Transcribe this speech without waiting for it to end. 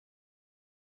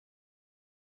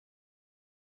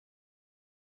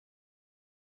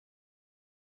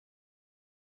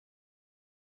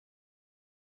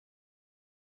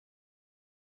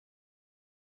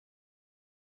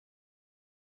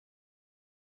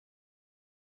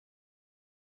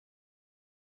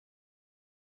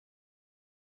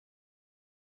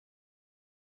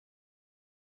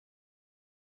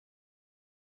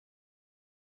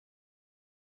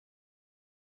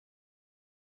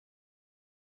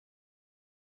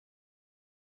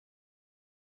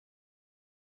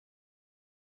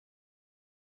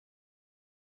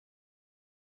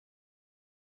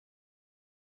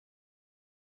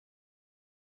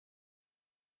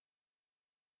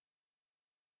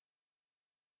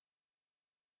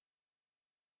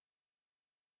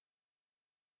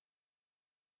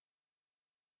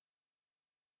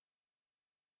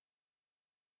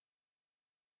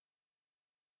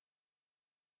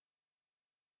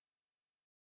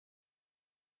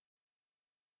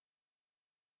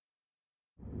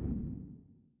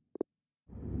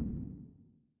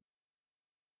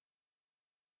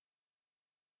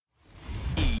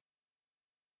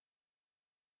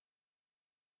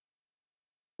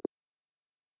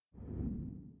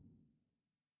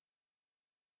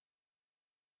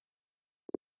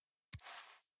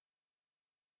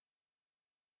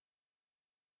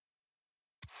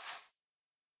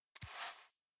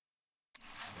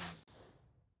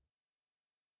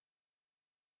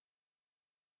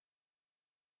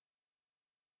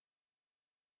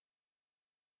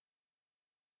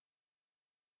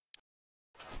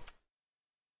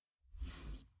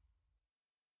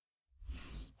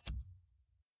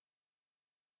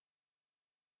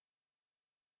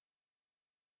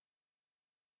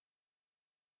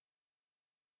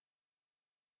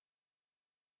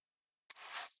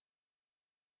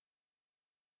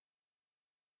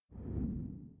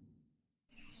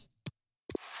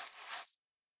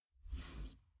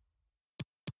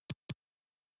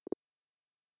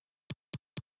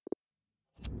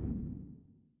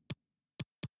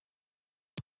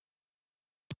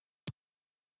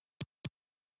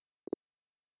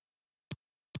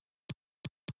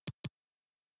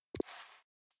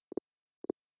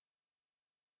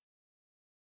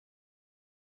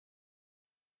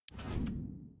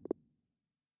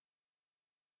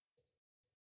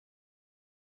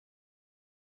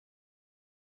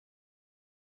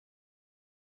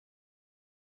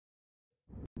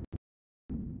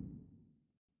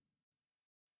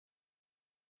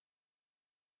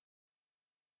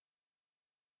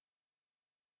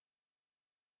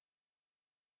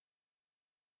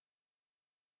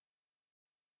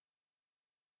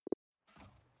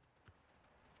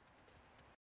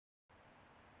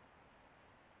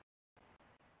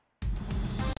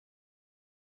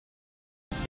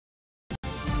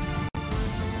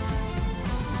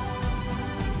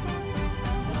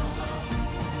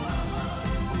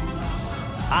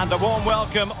And a warm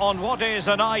welcome on what is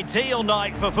an ideal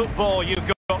night for football,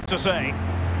 you've got to say.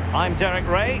 I'm Derek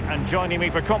Ray, and joining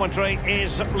me for commentary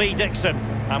is Lee Dixon.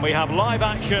 And we have live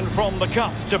action from the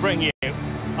Cup to bring you.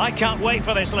 I can't wait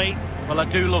for this, Lee. Well, I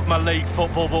do love my league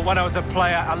football, but when I was a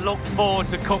player, I looked forward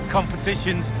to cup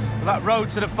competitions. But that road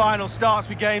to the final starts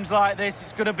with games like this.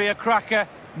 It's going to be a cracker.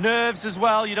 Nerves as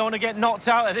well. You don't want to get knocked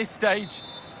out at this stage.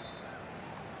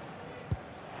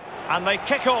 And they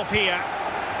kick off here.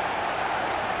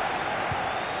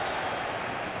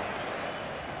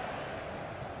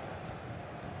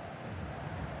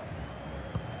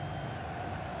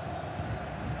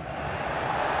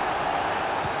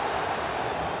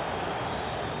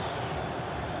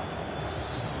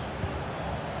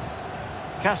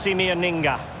 Casimir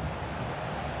Ninga.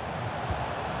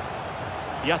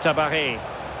 Yatabare.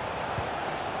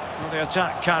 Well, the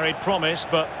attack carried promise,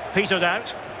 but petered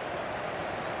out.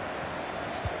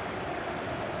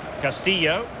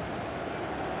 Castillo.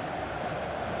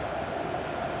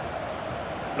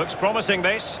 Looks promising,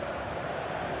 this.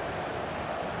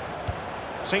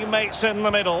 Teammates in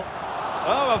the middle.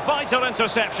 Oh, a vital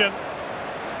interception.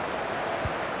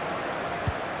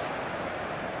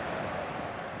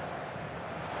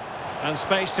 And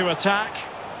space to attack.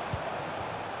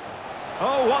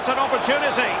 Oh, what an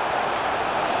opportunity.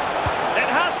 It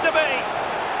has to be.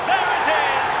 There it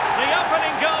is. The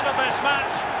opening goal of this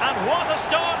match. And what a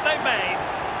start they've made.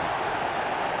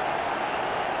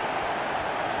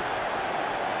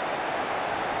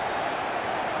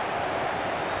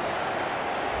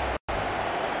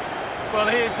 Well,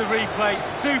 here's the replay.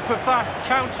 Super fast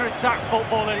counter-attack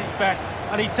football at its best.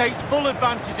 And he takes full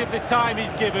advantage of the time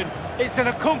he's given. It's an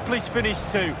accomplished finish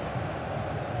too.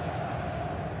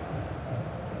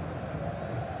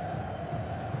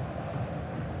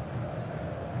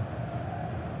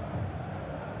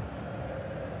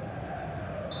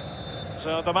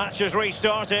 So the match has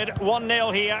restarted.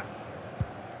 1-0 here.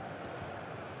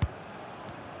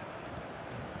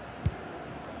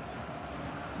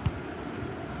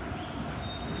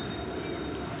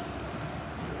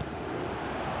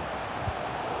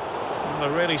 A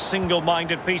really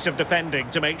single-minded piece of defending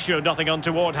to make sure nothing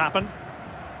untoward happened.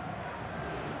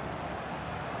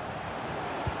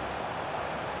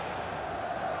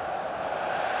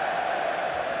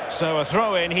 So a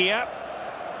throw in here.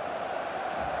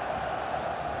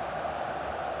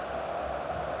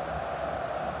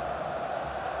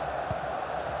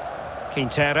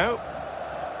 Quintero.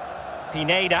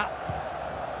 Pineda.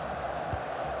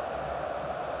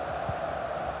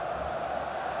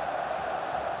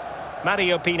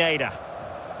 Mario Pineda.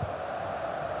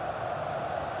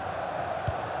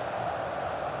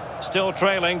 Still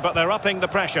trailing, but they're upping the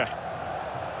pressure.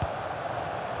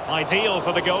 Ideal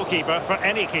for the goalkeeper, for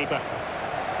any keeper.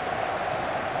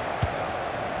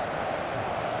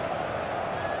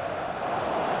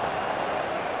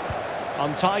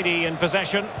 Untidy in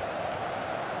possession.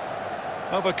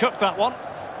 Overcooked that one.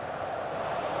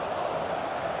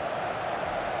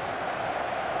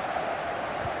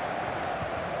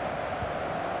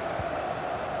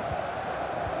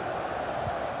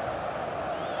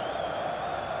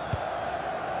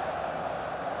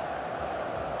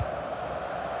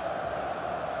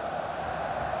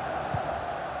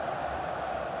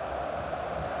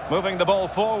 Moving the ball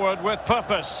forward with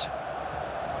purpose.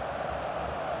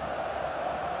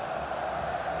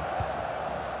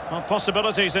 Well,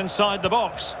 possibilities inside the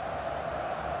box.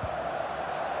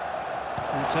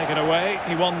 And taken away,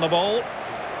 he won the ball.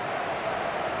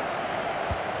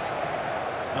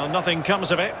 Well, nothing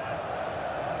comes of it.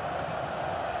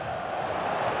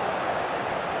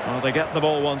 Well, they get the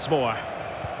ball once more.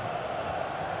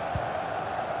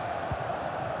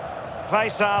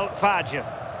 Faisal Fajr.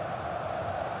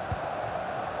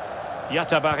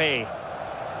 Yatabari.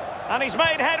 And he's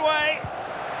made headway.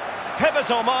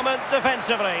 Pivotal moment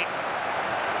defensively.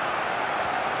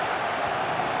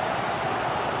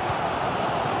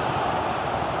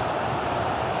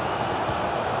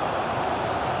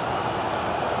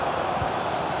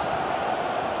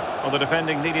 Well, the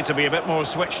defending needed to be a bit more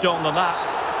switched on than that.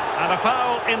 And a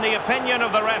foul in the opinion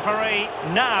of the referee.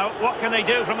 Now, what can they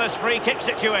do from this free kick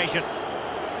situation?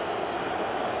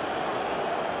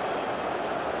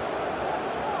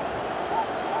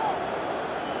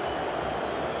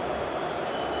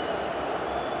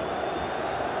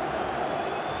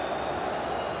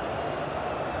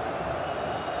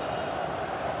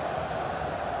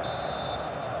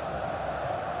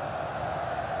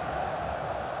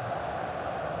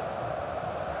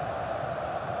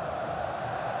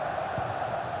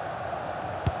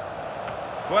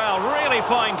 Well, really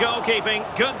fine goalkeeping,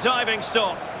 good diving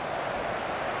stop.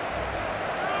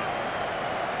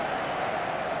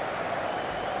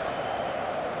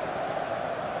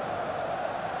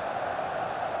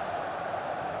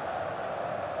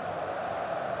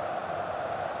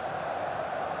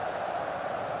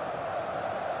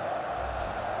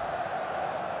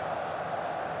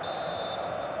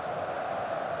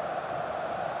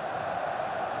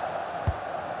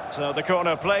 So the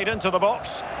corner played into the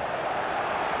box.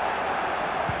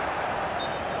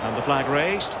 And the flag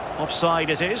raised. Offside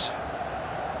it is.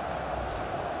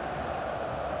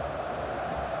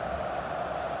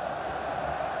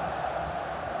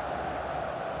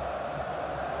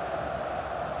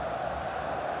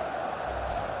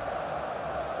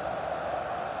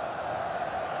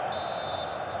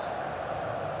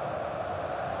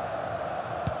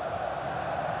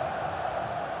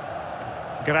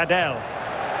 Gradel.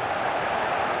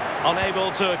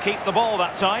 Unable to keep the ball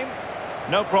that time.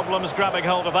 No problems grabbing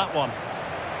hold of that one.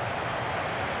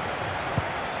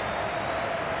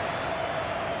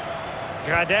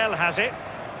 Gradel has it.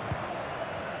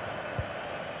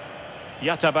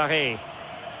 Yatabari.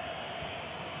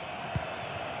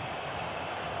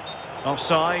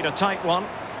 Offside, a tight one.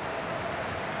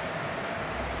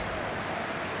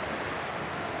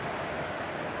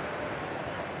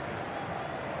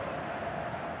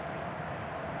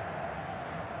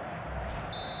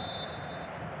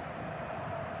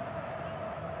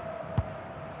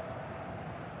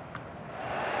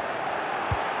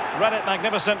 Read it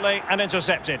magnificently and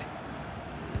intercepted.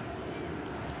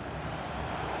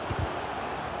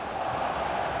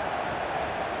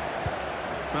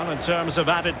 Well, in terms of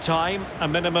added time, a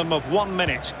minimum of 1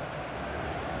 minute.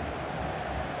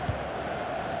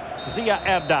 Zia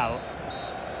Erdal.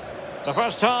 The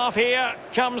first half here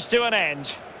comes to an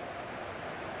end.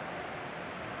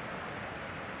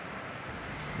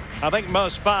 I think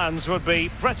most fans would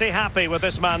be pretty happy with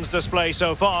this man's display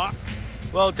so far.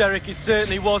 Well, Derek, it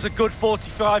certainly was a good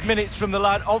 45 minutes from the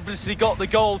lad. Obviously got the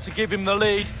goal to give him the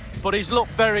lead, but he's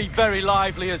looked very, very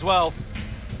lively as well.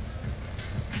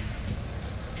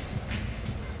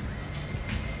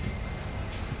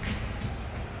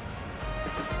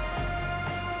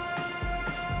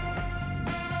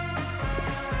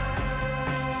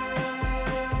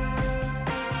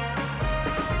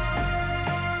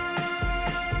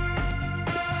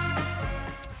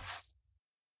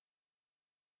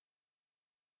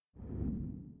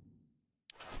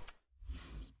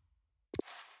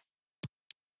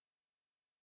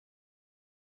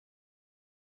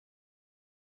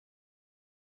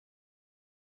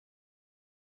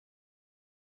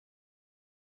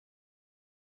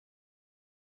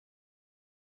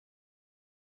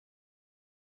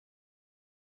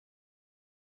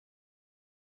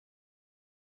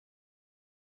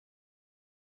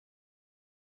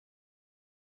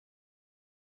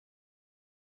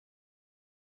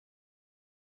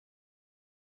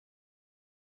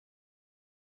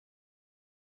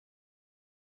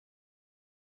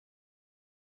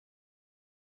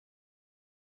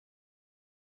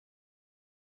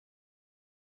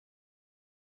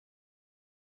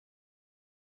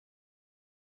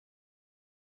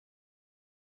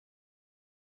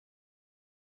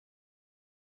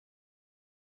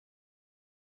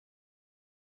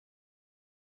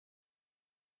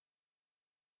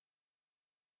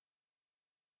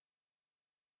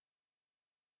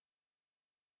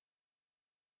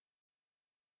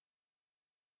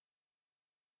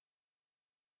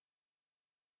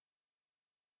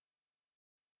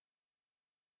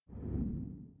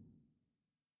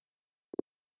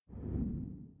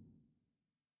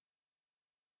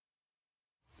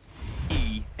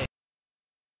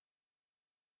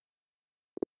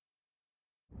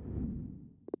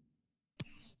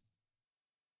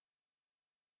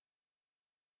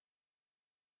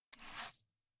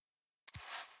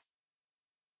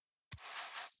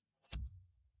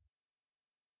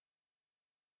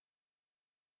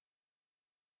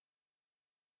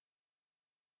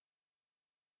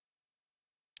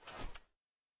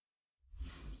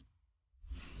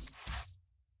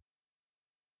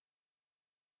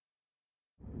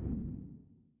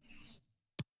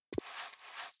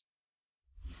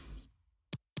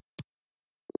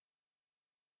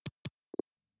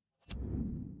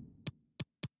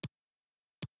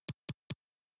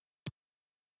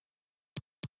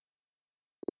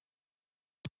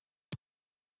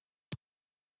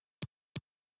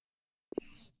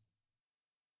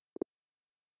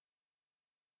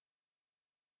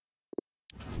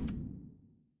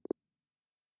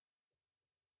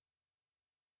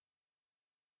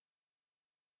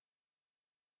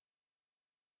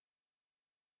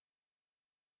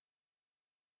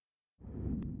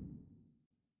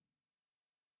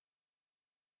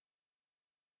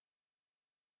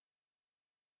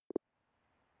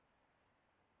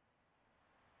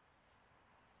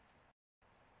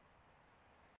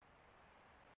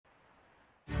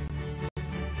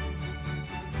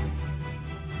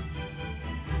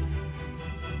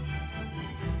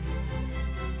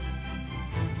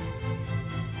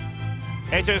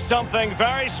 It is something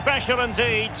very special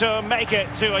indeed to make it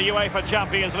to a UEFA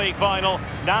Champions League final.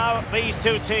 Now these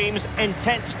two teams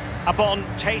intent upon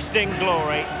tasting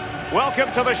glory.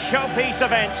 Welcome to the showpiece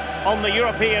event on the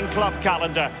European club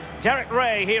calendar. Derek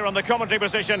Ray here on the commentary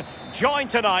position, joined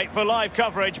tonight for live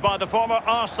coverage by the former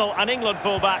Arsenal and England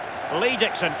fullback, Lee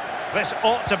Dixon. This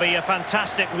ought to be a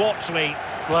fantastic watch, Lee.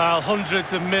 Well,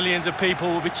 hundreds of millions of people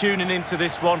will be tuning into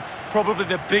this one. Probably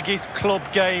the biggest club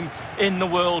game in the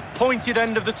world. Pointed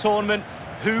end of the tournament.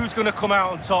 Who's going to come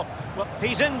out on top? Well,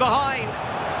 he's in behind.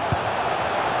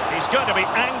 He's going to be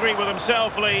angry with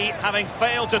himself, Lee, having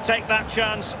failed to take that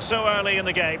chance so early in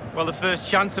the game. Well, the first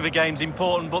chance of a game's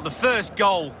important, but the first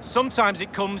goal, sometimes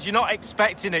it comes, you're not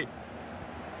expecting it.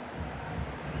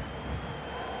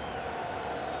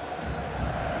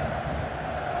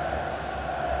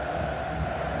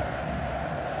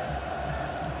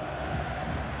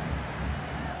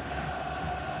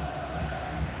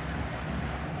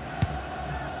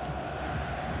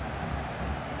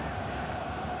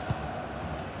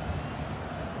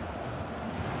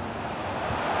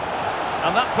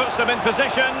 And that puts them in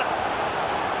position.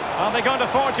 Are they going to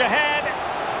forge ahead?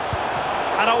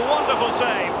 And a wonderful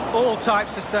save. All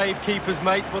types of save keepers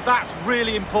make, but that's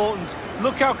really important.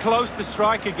 Look how close the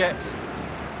striker gets.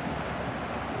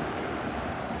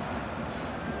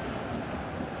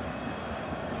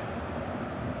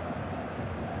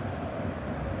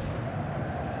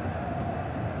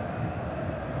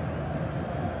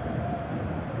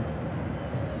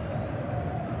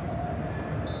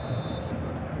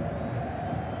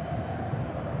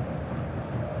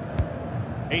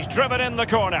 He's driven in the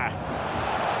corner.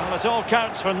 Well, it all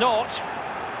counts for naught.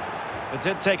 It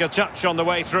did take a touch on the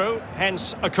way through,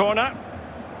 hence a corner.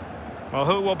 Well,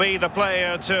 who will be the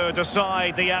player to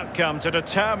decide the outcome, to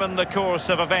determine the course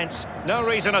of events? No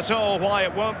reason at all why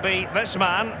it won't be this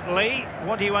man. Lee,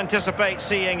 what do you anticipate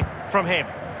seeing from him?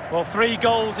 Well, 3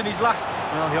 goals in his last...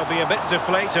 Well, he'll be a bit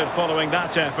deflated following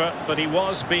that effort, but he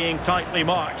was being tightly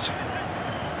marked.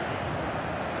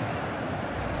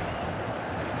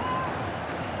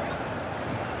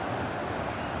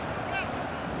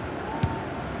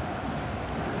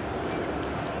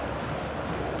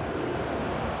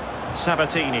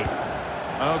 Sabatini.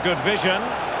 Oh, good vision.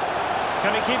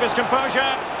 Can he keep his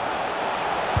composure?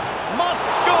 Must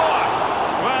score!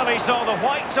 Well, he saw the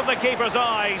whites of the keeper's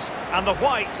eyes and the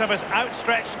whites of his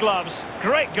outstretched gloves.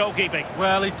 Great goalkeeping.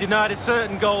 Well, he's denied a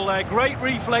certain goal there. Great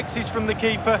reflexes from the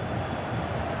keeper.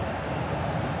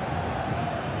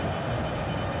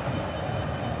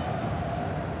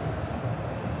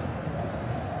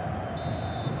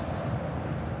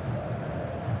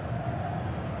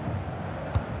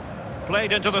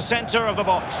 Played into the centre of the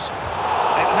box.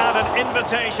 It had an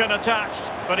invitation attached,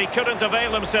 but he couldn't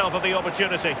avail himself of the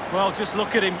opportunity. Well, just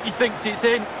look at him. He thinks it's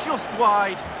in, just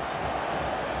wide.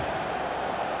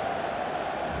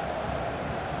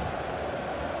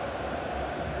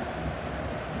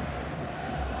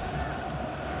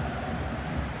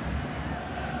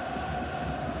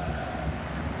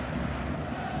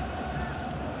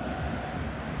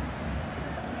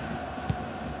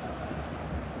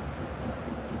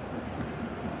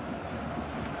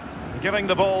 Giving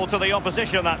the ball to the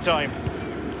opposition that time.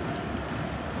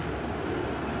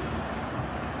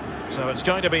 So it's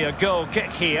going to be a goal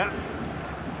kick here.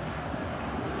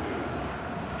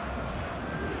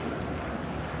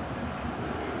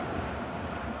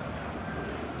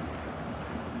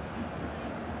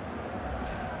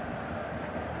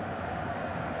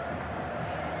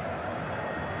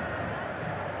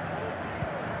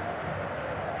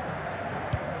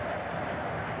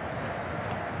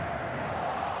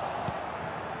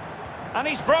 And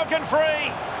he's broken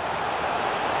free.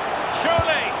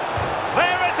 Surely.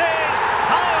 There it is.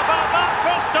 How about that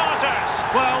for starters?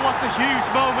 Well, what a huge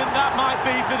moment that might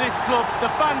be for this club. The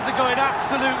fans are going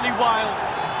absolutely wild.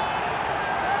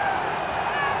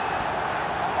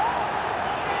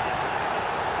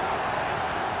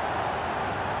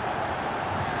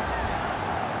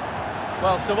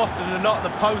 Well, so often than not,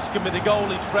 the post can be the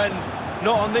goalie's friend.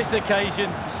 Not on this occasion.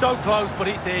 So close, but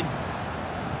it's in.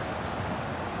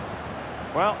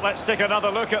 Well, let's take another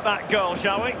look at that goal,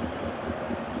 shall we?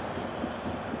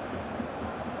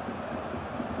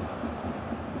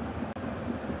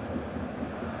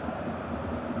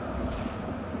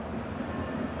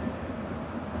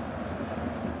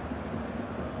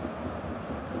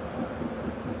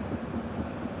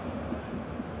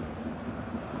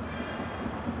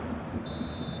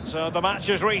 So the match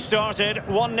has restarted,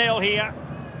 1-0 here.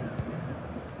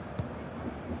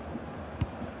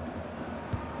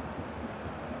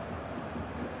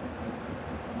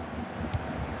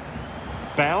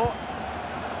 Bell.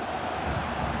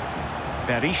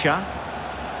 Berisha.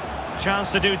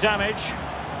 Chance to do damage.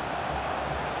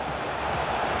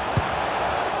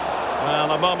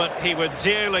 Well, a moment he would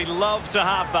dearly love to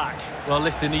have back. Well,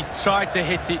 listen, he's tried to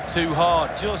hit it too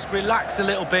hard. Just relax a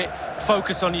little bit,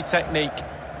 focus on your technique.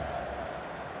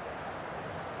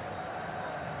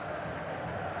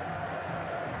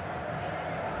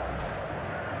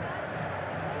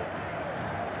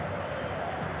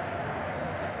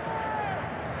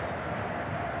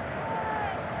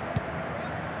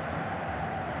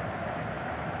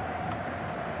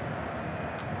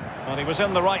 Well, he was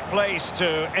in the right place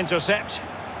to intercept.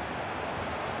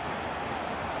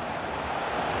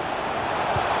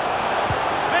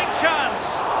 Big chance!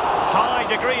 High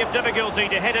degree of difficulty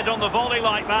to hit it on the volley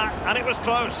like that, and it was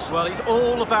close. Well, it's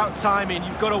all about timing.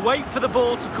 You've got to wait for the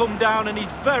ball to come down, and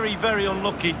he's very, very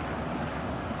unlucky.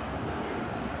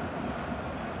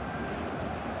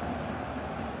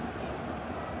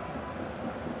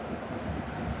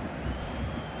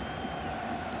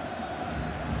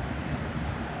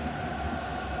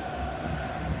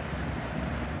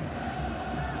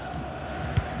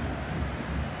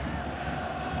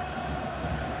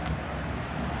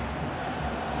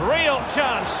 Real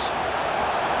chance.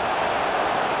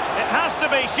 It has to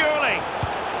be, surely.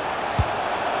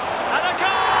 And a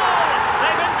goal!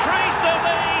 They've increased their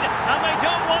lead, and they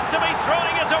don't want to be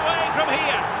throwing us away from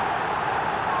here.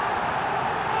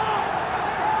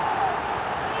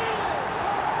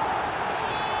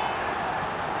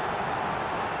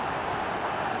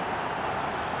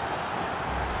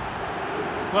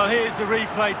 Well, here's the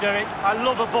replay, Derek. I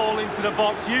love a ball into the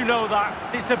box, you know that.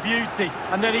 It's a beauty.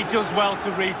 And then he does well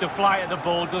to read the flight of the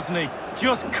ball, doesn't he?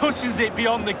 Just cushions it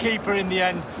beyond the keeper in the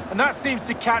end. And that seems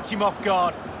to catch him off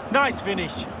guard. Nice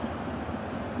finish.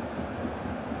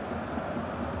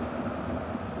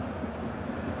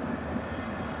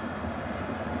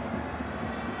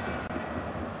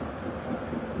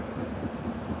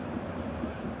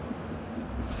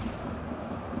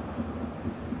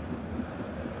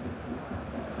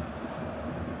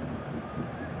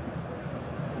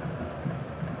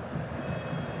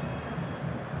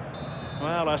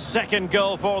 Well, a second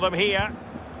goal for them here.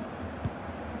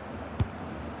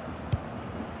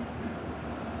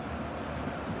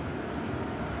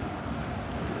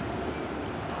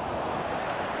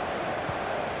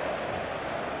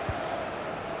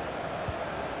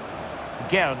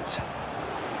 Gant.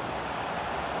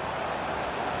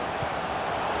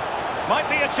 Might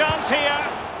be a chance here.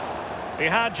 He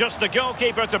had just the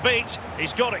goalkeeper to beat.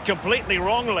 He's got it completely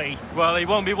wrongly. Well, he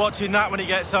won't be watching that when he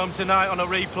gets home tonight on a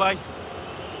replay.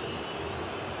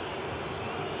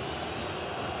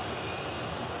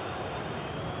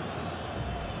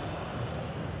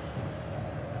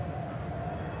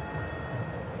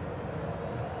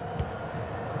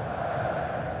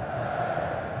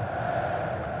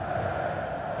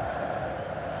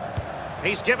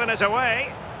 He's given us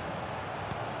away.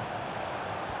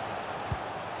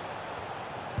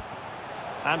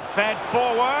 And fed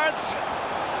forwards.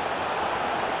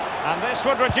 And this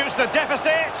would reduce the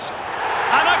deficit.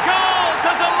 And a goal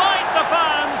to delight the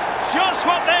fans. Just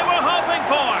what they were hoping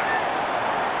for.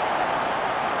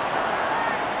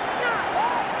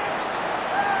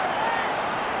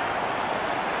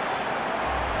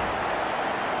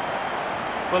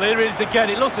 Well, here it is again.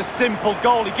 It looks a simple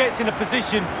goal. He gets in a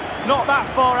position not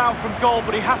that far out from goal,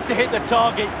 but he has to hit the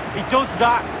target. He does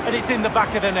that, and it's in the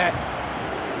back of the net.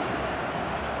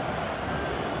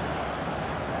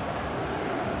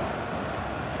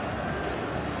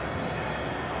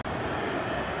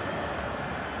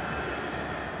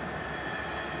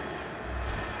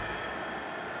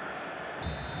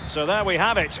 So there we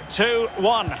have it,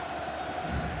 2-1.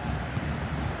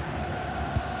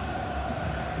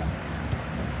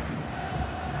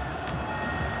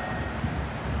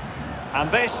 And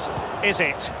this is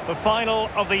it, the final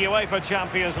of the UEFA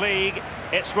Champions League.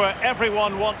 It's where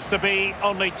everyone wants to be.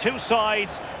 Only two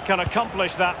sides can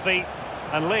accomplish that feat.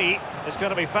 And Lee, it's going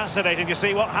to be fascinating to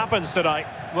see what happens tonight.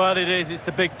 Well, it is. It's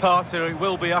the big part, or it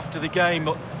will be after the game.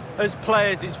 But as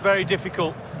players, it's very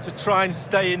difficult to try and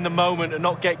stay in the moment and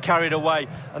not get carried away.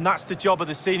 And that's the job of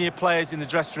the senior players in the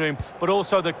dressing room, but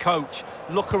also the coach.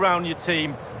 Look around your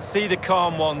team, see the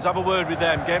calm ones, have a word with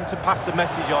them, get them to pass the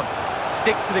message on.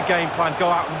 Stick to the game plan, go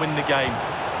out and win the game.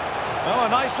 Oh, a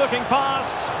nice looking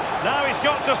pass. Now he's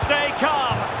got to stay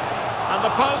calm. And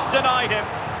the post denied him.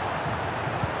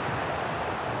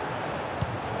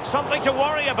 Something to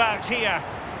worry about here.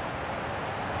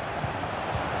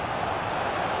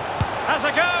 Has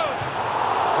a go.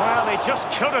 Well, he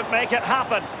just couldn't make it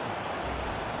happen.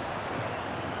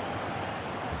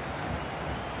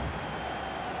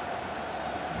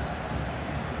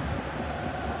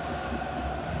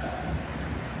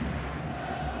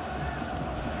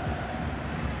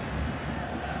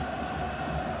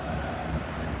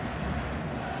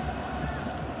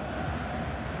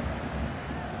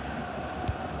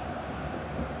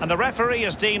 and the referee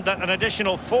has deemed that an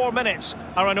additional 4 minutes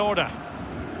are in order.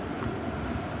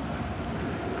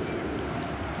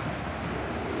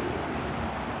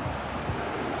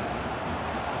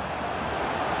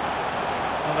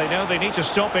 Well, they know they need to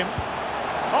stop him.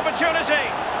 Opportunity!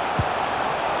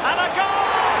 And a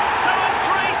goal to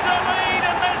increase the lead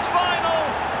in this final.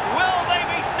 Will they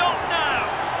be stopped now?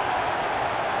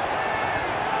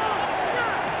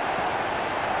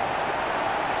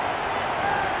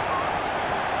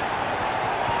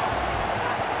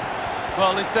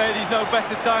 Well, they say there's no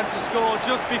better time to score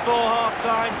just before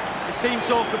half-time. The team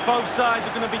talk of both sides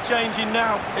are going to be changing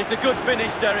now. It's a good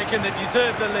finish, Derek, and they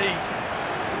deserve the lead.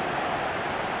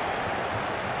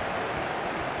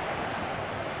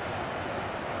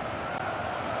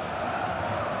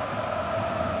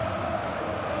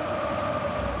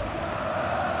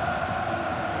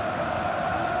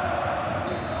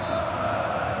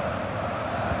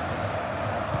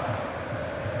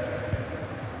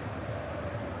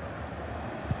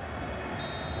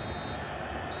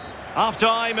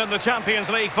 Half-time in the Champions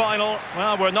League final.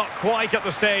 Well, we're not quite at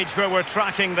the stage where we're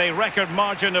tracking the record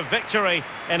margin of victory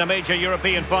in a major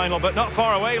European final, but not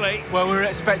far away, Lee. Well, we were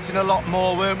expecting a lot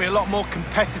more, weren't we? A lot more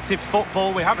competitive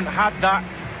football. We haven't had that.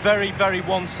 Very, very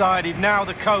one-sided. Now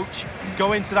the coach,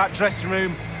 go into that dressing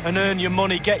room and earn your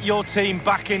money. Get your team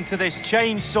back into this.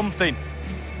 Change something.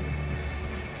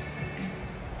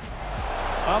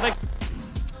 Well, they